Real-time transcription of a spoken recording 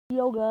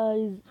Yo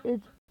guys,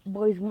 it's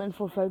Boys Meant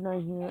for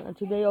 59 here, and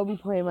today I'll be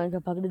playing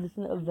Minecraft Pocket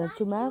Edition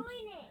Adventure Maps.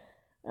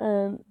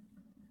 And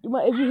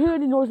if you hear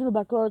any noise in the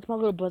background, it's my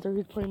little brother.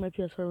 He's playing my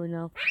PS4 right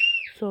now.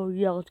 So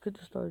yeah, let's get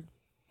started.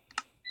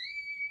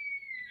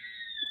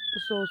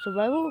 So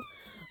survival,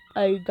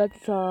 I got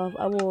this off.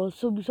 I will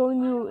be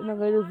showing you in a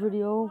later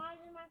video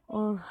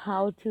on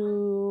how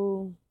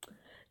to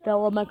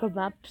download Minecraft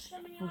Maps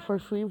for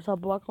free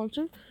without block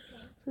launcher.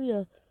 So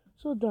yeah,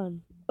 so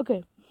done.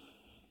 Okay.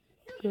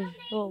 Okay.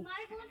 Oh.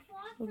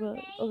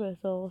 Okay.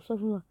 So let's start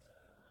from the.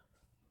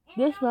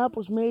 This map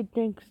was made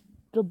thanks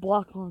to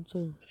block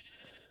launcher.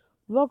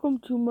 Welcome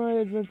to my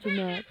adventure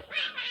map.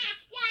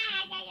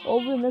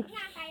 Over the next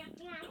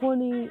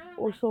 20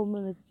 or so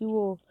minutes, you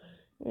will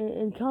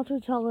encounter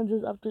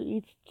challenges. After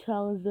each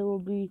challenge, there will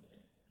be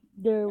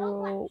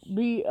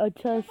a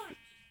chest.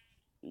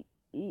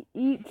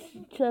 Each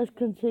chest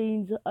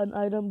contains an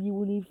item you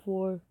will need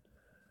for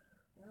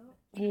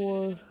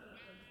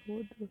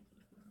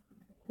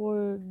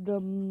the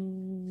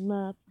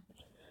map.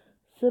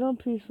 Sit on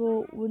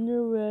peaceful. When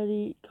you're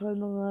ready, climb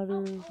the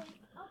ladder.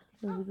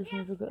 So let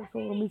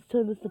me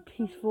turn this to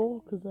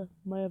peaceful because I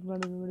might have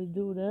not already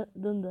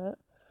done that.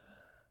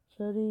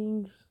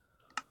 Settings,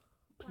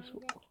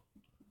 peaceful.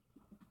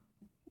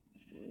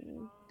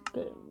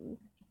 Okay.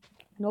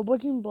 No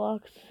budging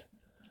blocks.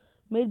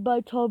 Made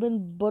by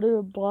Tobin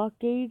Butter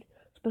Blockade.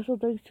 Special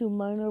thanks to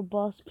Minor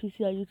Boss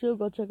PCI YouTube.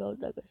 Go check out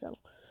that guy's channel.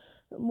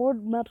 More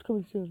maps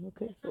coming soon.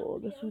 Okay, so I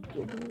guess there's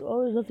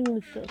nothing in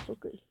the chest.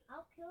 Okay.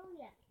 I'll kill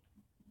you.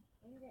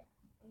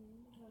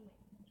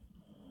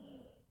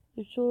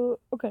 You sure?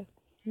 Okay.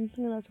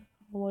 Nothing in that.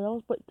 Oh, that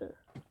was right there.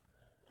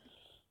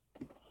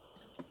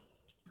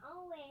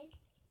 I'll win.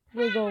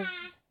 There you go.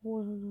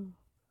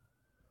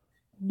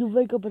 You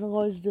wake up in a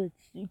large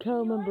ditch. You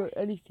can't remember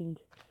anything.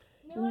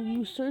 And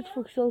you search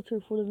for shelter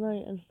for the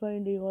night and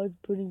find a large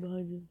building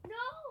behind you.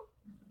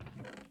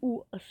 No!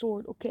 Ooh, a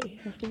sword. Okay,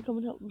 that's gonna come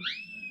and help me.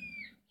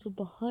 So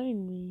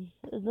behind me,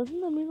 doesn't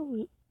that mean over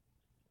here?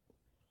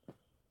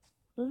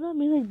 Doesn't that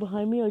mean like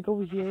behind me, like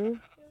over here?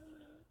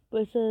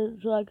 But it says,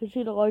 so I can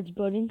see the large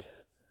building.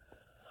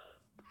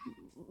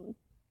 No.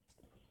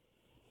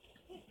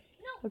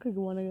 I could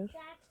go on, I guess.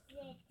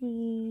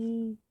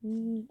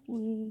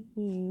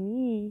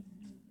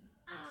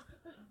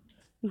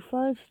 You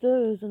find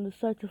stairs and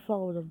decide to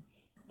follow them.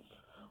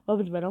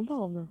 Weapons bad, I'm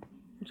following them.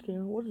 I'm just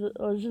kidding. What is it?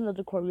 Oh, this is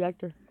another core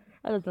reactor.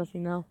 That does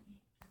nothing now.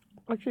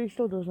 Actually, it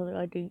still does nothing,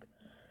 I think.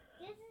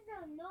 This is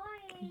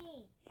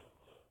annoying.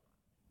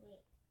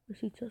 I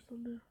see chest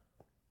on there.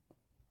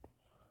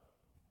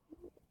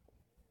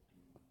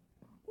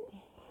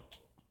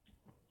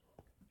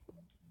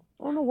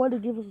 I don't know why they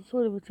gave us a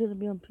sword if it's gonna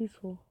be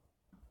unpeaceful.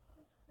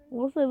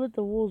 Once I let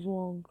the walls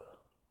long,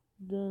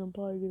 then I'm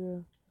probably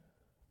gonna.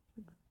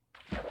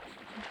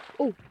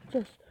 Oh,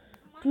 chest.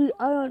 3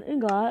 iron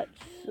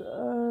ingots.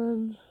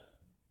 Oh,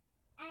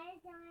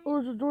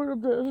 there's a door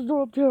up there. There's a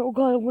door up there. Oh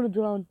god, I'm gonna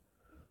drown.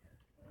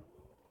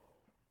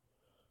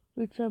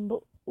 Reach them,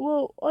 but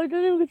whoa, I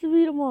didn't even get to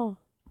read them all.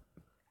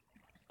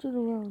 Turn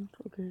around.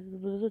 Okay,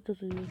 there's a chest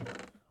here.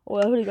 Oh,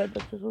 I already got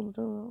that chest. I'm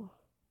turn around.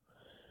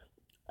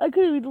 I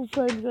couldn't read those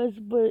signs, guys,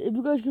 but if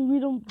you guys can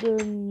read them,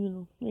 then, you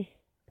know,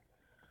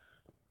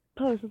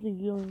 probably something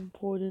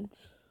important.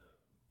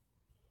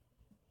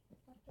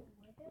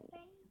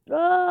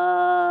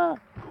 Ah!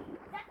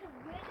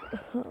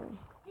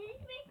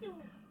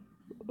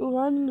 You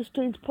land in a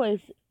strange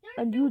place,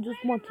 and you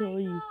just want to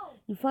leave.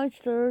 You find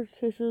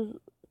staircases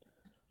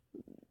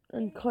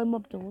and climb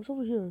up them. What's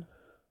over here?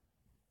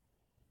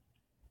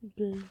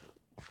 Okay.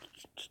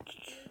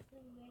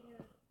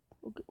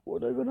 Okay, where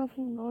do I go now?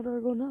 Where do I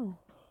go now?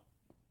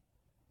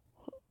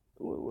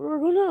 Where do I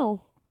go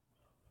now?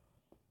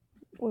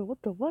 Wait,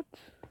 what the what?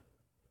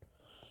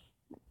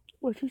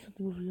 Wait, I see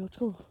something over here. Let's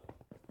go.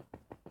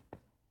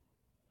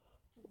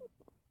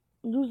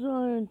 Use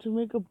iron to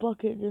make a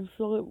bucket and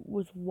fill it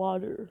with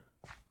water.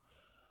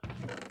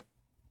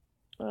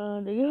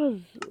 I guess,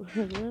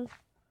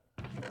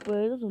 but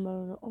it doesn't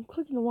matter. I'm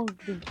clicking the wrong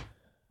thing.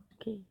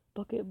 Okay,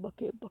 bucket.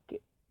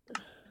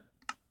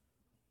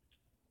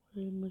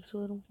 Okay, make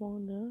sure I don't fall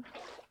in there.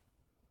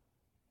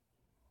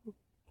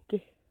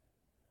 Okay.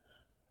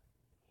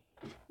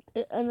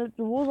 And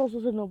the walls also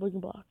said no breaking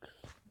blocks.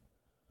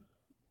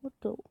 What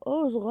the?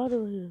 Oh, there's a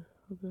ladder here.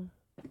 Okay.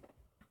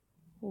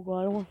 Oh god,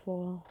 I don't want to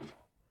fall out.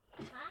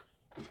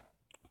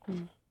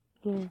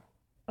 So,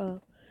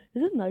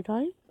 is it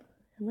nighttime?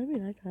 It might be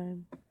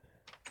nighttime.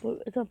 But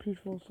it's not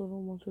peaceful, so no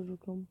monsters will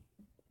come.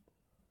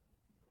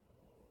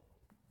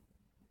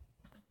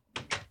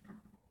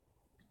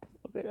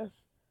 Okay, that's...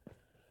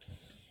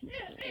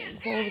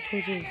 Follow the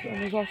torches.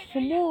 And there's also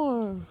some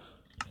more!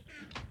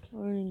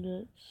 Iron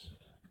ingots.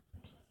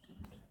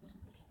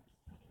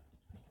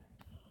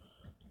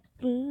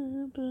 I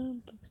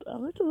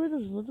like the way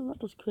this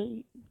map was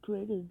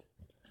created.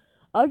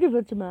 I'll give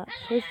it to Matt.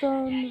 First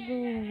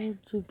down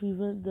to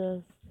prevent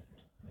death.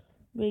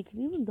 Wait, can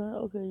you even die?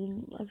 Okay,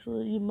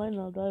 actually, you might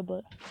not die,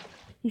 but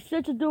he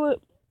said to do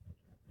it,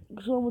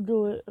 so I'm gonna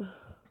do it.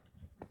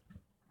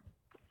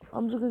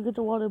 I'm just gonna get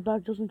the water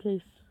back just in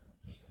case.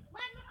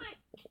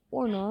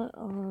 Or not.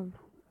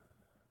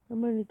 I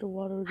might need the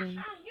water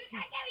again.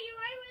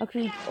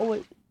 Actually, oh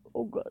wait.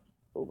 Oh god.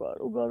 Oh god.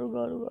 Oh god. Oh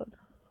god. Oh god.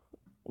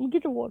 Let me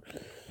get the water.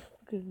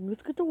 Okay,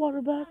 let's get the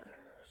water back.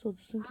 So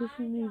just in case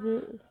we need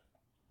it.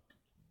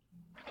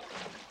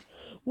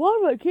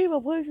 Water, I keep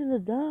placing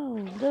it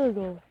down. There we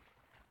go.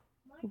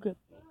 Okay.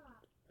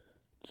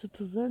 To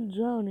prevent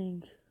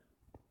drowning.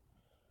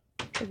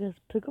 I guess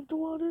pick up the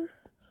water.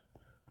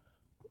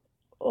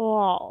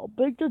 Oh,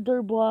 break the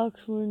dirt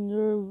blocks when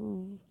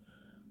you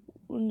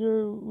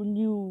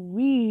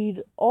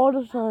read all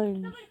the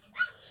signs.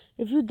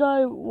 If you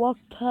die, walk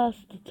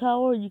past the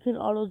tower. You can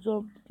auto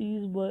jump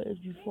these, but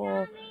if you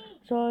fall,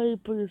 sorry,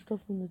 put your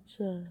stuff in the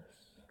chest.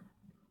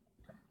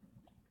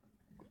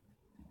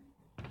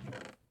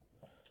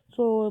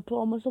 So I put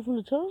all my stuff in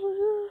the chest right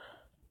here.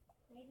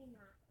 Maybe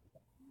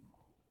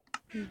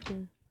not.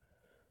 Okay.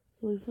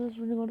 So we finished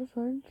reading all the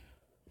signs.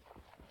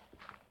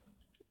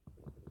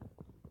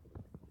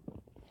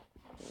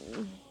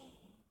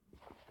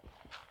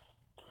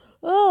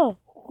 Ah,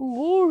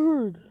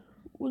 Lord,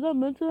 was that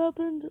meant to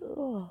happen?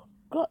 Oh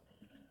God.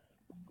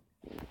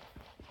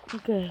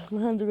 Okay,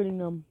 my hands are getting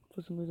numb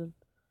for some reason.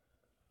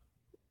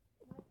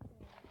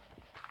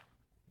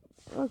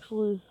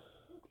 Actually,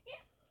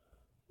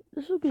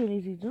 this would be an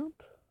easy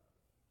jump.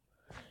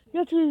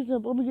 Yeah, it's an easy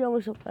jump. Let me get on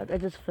myself. I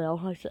just fell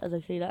as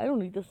I say that. I don't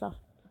need this stuff.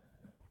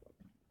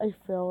 I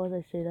fell as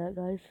I say that,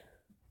 guys.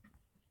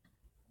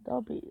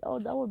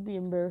 That would be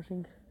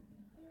embarrassing.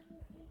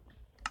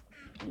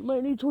 You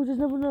might need torches,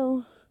 never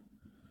know.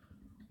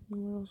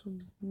 What else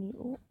would need?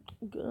 Oh,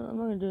 I'm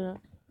not gonna do that.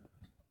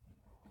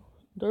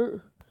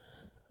 Dirt.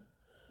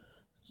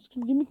 Just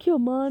give me a kill,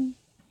 man.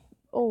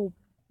 Oh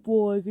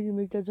boy, can you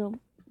make that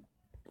jump?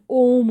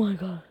 Oh my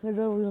god, I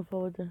don't really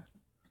fall with that.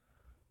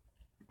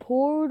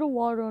 Pour the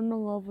water on the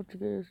lava to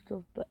get your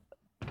stuff back.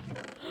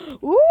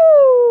 Ooh!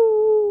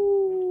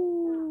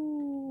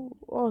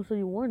 Oh, so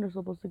you weren't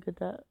supposed to get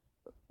that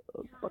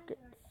bucket.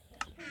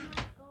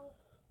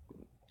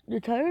 You're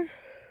tired?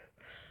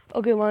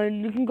 Okay,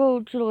 man, you can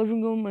go to the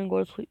living room and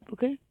go to sleep,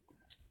 okay?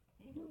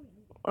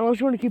 Unless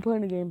you want to keep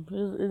playing the game.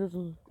 It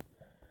doesn't.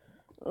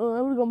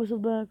 I would have got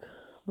myself back,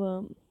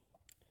 but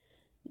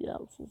yeah.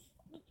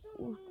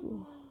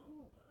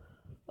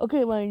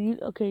 Okay, man.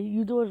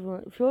 You do it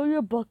right. Fill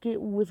your bucket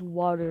with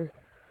water.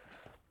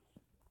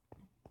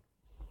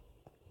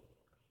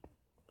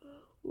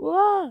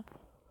 Wow.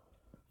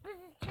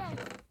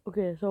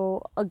 Okay,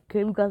 so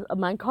we got a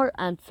minecart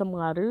and some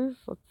ladders.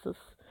 Let's just.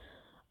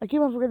 I keep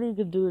on forgetting you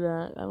could do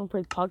that. I haven't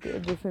played Pocket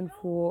Edition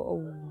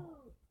for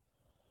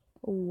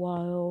a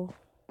while.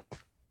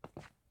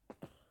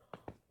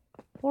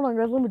 Hold on,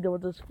 guys. Let me deal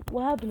with this.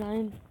 What happened,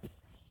 Ian?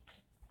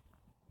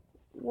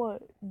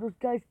 What? Those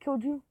guys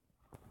killed you?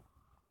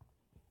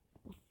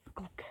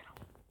 Go get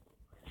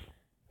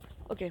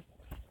them.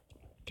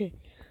 Okay.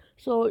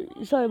 So,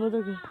 sorry about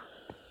that.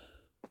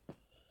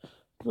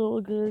 So,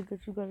 okay, I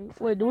guess you got it.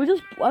 Wait, do we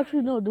just.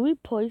 Actually, no. Do we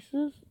place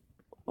this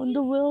on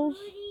the wheels?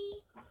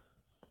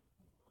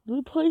 Do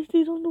we place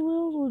these on the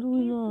wheels or do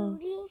we not?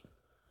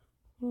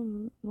 I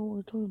don't know what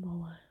we're talking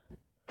about.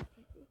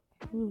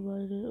 We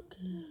write it,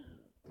 okay.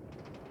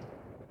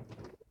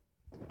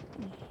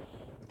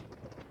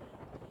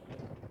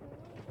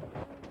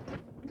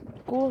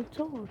 Go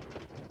outside.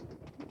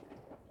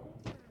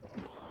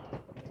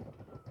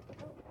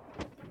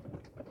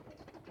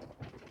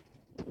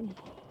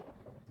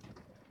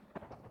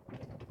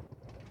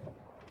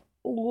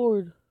 Oh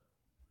Lord.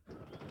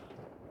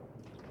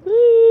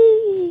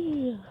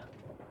 Whee!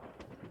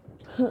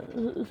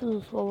 This is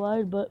a slow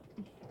ride, but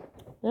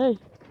hey.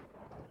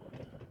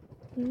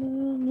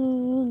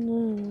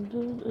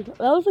 That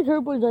was like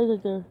Herboy's eyes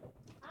right there.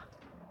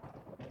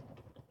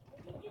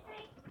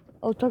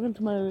 I was talking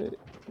to my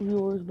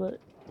viewers, but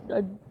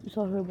I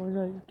saw Herboy's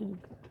eyes.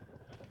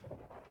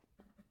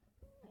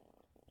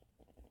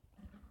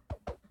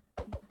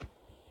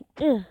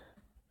 Yeah.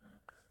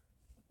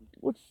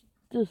 What's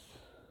this?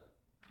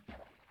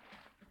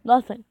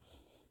 Nothing.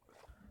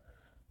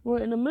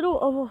 We're in the middle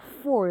of a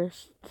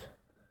forest.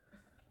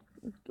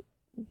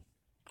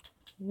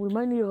 We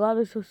might need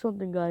ladders or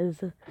something,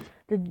 guys.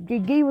 They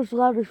gave us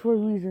ladders for a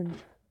reason.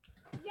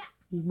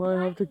 We might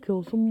have to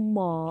kill some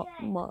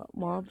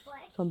mobs,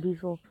 some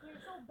people.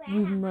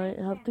 We might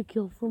have to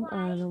kill some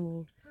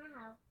animals.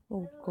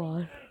 Oh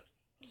God.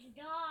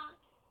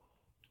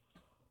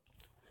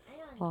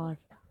 God.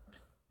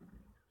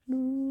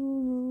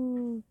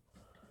 No.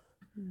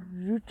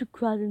 You're too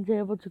crowded and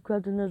able to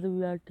craft another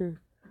reactor.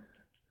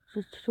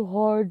 It's just too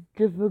hard,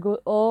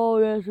 difficult. Oh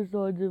yes, it's so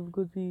hard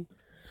difficulty.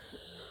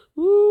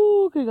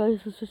 Ooh, okay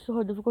guys, it's just so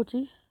hard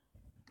difficulty.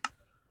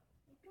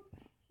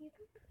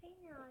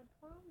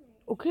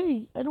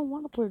 Okay, I don't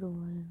want to play the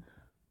Ryan.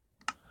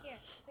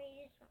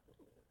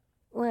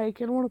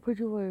 Like, I don't want to play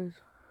 2 players.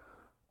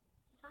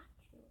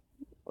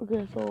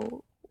 Okay,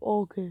 so,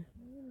 okay.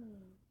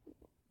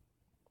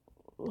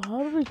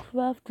 How do we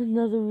craft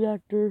another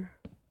reactor?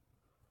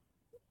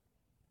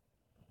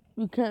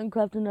 You can't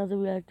craft another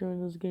reactor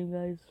in this game,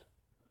 guys.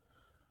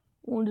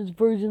 On this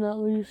version at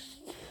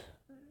least.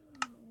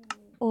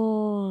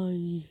 Oh,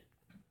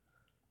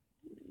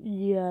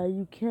 yeah,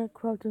 you can't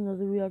craft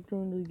another reactor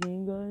in this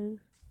game, guys.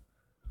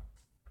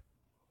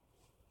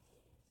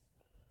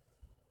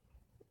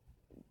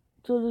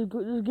 So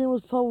this game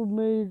was probably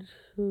made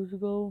years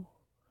ago.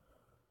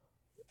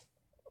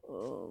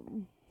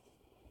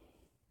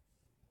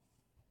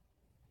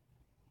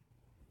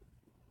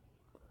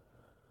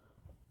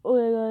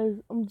 Okay,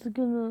 guys, I'm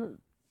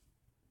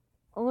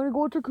gonna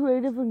go to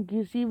creative and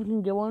see if we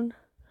can get one.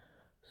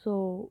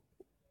 So,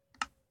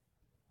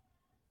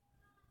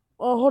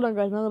 oh, hold on,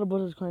 guys, now that the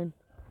bus is crying.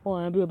 Hold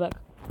on, I'll be right back.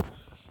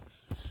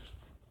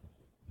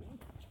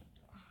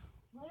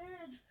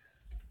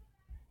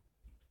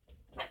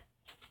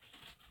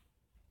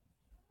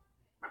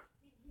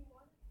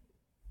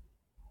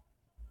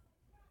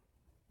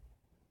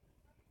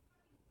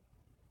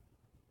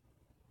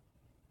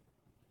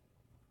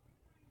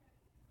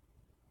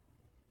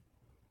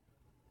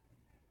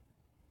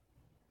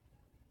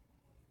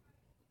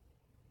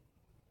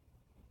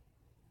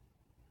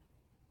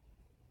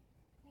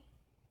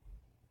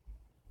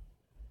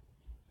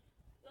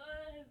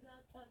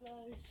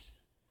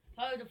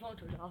 Sorry, the phone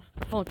turned off.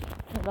 The phone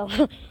turned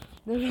off.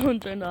 The phone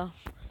turned off.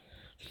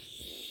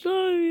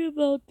 Sorry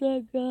about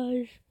that,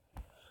 guys.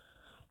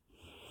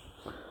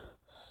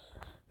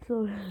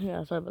 So,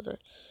 yeah, sorry about that.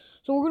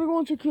 So we're gonna go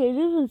into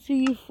creative and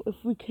see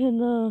if we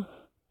can,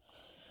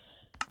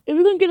 if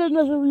we can get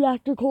another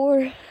reactor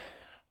core.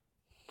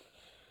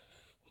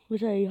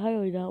 Which I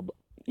highly doubt, but,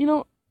 you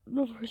know,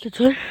 no first to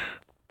try.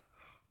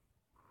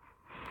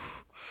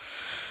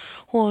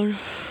 Hold on.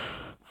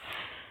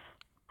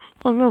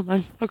 Oh, no,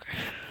 man. Okay.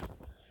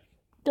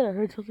 Did I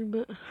heard something,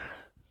 but...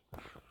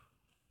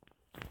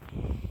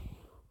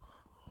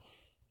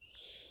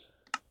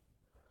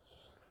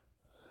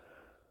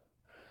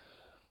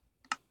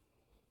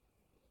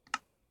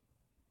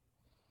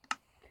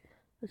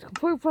 It's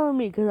completely fine with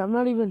me, because I'm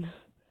not even...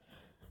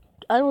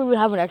 I don't even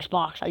have an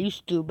Xbox. I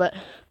used to, but...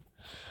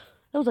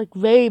 That was like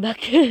way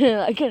back then.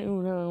 I can't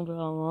even remember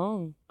how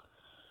long.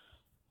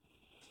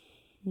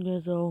 Yeah,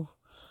 so...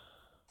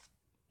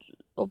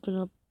 Open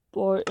up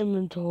our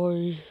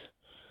inventory.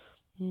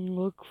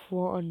 Look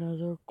for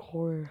another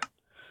core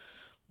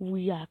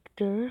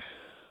reactor.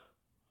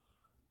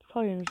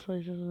 Probably in this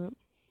place, isn't it?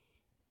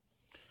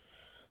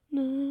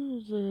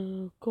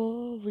 Another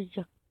core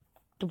reactor.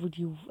 Would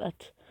you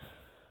at?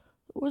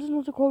 Where's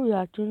another core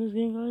reactor in this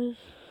game, guys?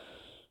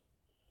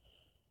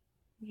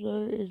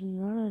 There is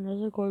not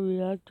another core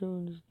reactor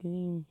in this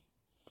game.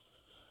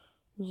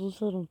 At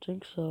least I don't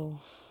think so.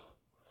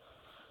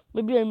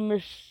 Maybe I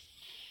missed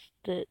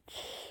it.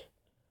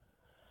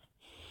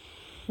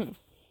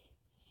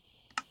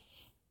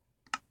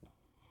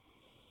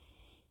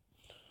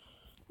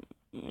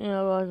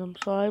 Yeah, guys, I'm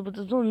sorry, but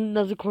there's no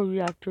another core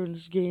reactor in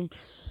this game.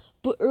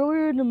 But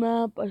earlier in the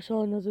map, I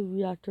saw another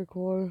reactor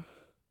core.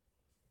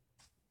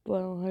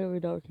 But I highly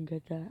doubt I can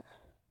get that.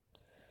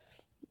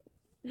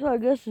 So I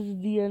guess this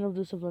is the end of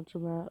this adventure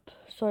map.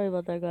 Sorry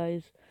about that,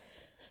 guys.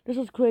 This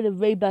was created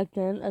way back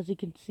then, as you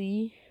can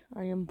see.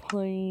 I am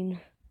playing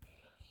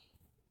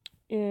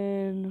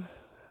in...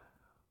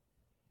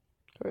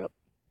 Hurry up.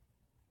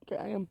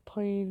 Okay, I am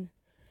playing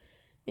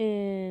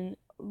in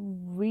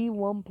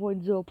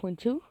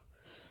V1.0.2.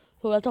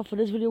 So that's all for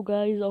this video,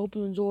 guys. I hope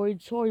you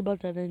enjoyed. Sorry about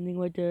that ending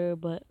right there,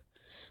 but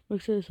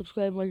make sure to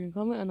subscribe, like, and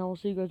comment, and I will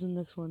see you guys in the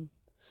next one.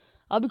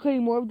 I'll be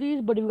creating more of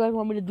these, but if you guys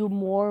want me to do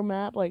more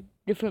like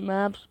different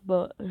maps,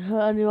 but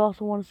and you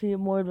also want to see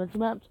more adventure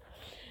maps,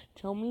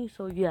 tell me.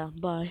 So yeah,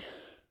 bye.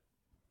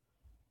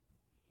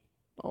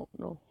 Oh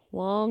no,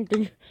 long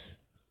thing.